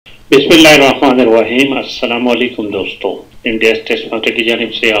बिस्मिल्लाहिर्रहमानिर्रहीम। अस्सलाम वालेकुम दोस्तों, इंडिया टेस्ट मास्टर की जानिब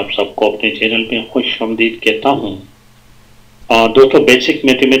से आप सबको अपने चैनल में खुशामदीद कहता हूँ। दोस्तों, बेसिक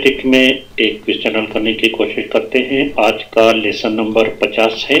मैथमेटिक्स में एक क्वेश्चन हल करने की कोशिश करते हैं। आज का लेसन नंबर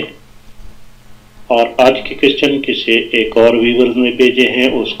 50 है और आज के क्वेश्चन किसी एक और व्यूअर ने भेजे हैं,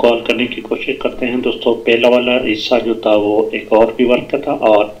 उसको हल करने की कोशिश करते हैं। दोस्तों, पहला वाला हिस्सा जो था वो एक और व्यूअर का था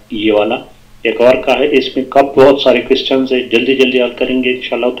और ये वाला एक और का है। इसमें कब बहुत सारे क्वेश्चन है, जल्दी जल्दी हल करेंगे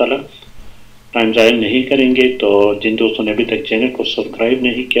इंशाल्लाह ताला, टाइम ज़ाया नहीं करेंगे। तो जिन दोस्तों ने अभी तक चैनल को सब्सक्राइब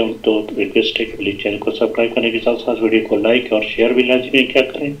नहीं किया तो रिक्वेस्ट है कि प्लीज़ चैनल को सब्सक्राइब करने के साथ साथ वीडियो को लाइक और शेयर भी लाजमी क्या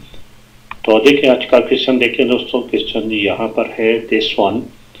करें। तो देखिए आज का क्वेश्चन देखिए दोस्तों, क्वेश्चन यहाँ पर है this one.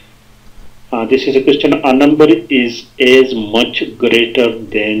 This is a question, a number is as much greater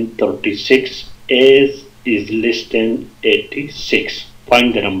than 36 as is less than 86,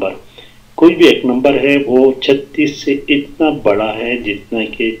 find the number. कोई भी एक नंबर है वो 36 से इतना बड़ा है जितना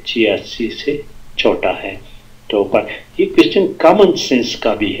कि 86 से छोटा है। तो ये क्वेश्चन कॉमन सेंस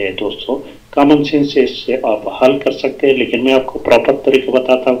का भी है दोस्तों, कॉमन सेंस से इससे आप हल कर सकते हैं, लेकिन मैं आपको प्रॉपर तरीका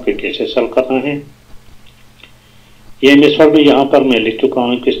बताता हूँ कि कैसे हल करना है। ये मिसर भी यहाँ पर मैं लिख चुका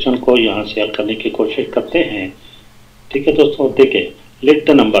हूँ क्वेश्चन को, यहाँ से हल करने की कोशिश करते हैं। ठीक है दोस्तों, देखिए लेट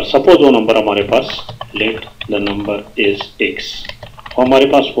द नंबर, सपोज वो नंबर हमारे पास, let the number is x, हमारे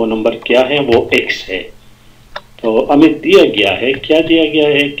पास वो नंबर क्या है, वो x है। तो हमें दिया गया है, क्या दिया गया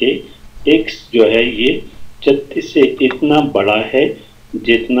है कि x जो है ये 36 से इतना बड़ा है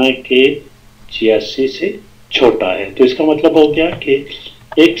जितना कि 86 से छोटा है। तो इसका मतलब हो गया कि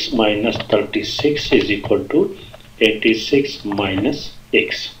x minus 36 is equal to 86 minus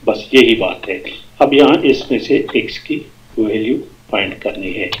x, बस यही बात है। अब यहाँ इसमें से x की वैल्यू फाइंड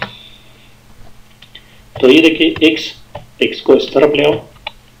करनी है। तो ये देखिए x को इस तरफ ले आओ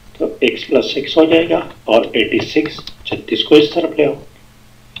तो x प्लस 6 हो जाएगा और 36 को इस तरफ ले आओ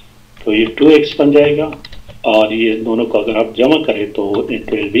तो ये 2x बन जाएगा और ये दोनों को अगर आप जमा करें तो इट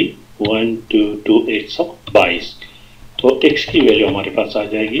विल बी 1 2 2 122। तो x की वैल्यू हमारे पास आ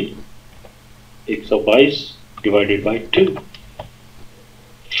जाएगी 122 डिवाइडेड बाय 2,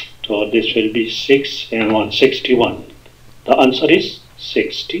 तो this will be 6 and 1 61। The answer is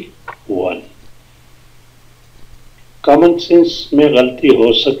 61। Common sense में गलती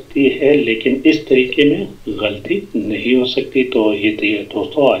हो सकती है लेकिन इस तरीके में गलती नहीं हो सकती। तो ये थी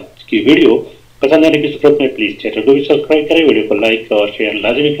दोस्तों आज की वीडियो। पसंद आने की सूरत में प्लीज़ चैनल को भी सब्सक्राइब करें, वीडियो को लाइक और शेयर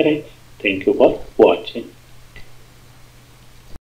लाजमी करें। Thank you for watching.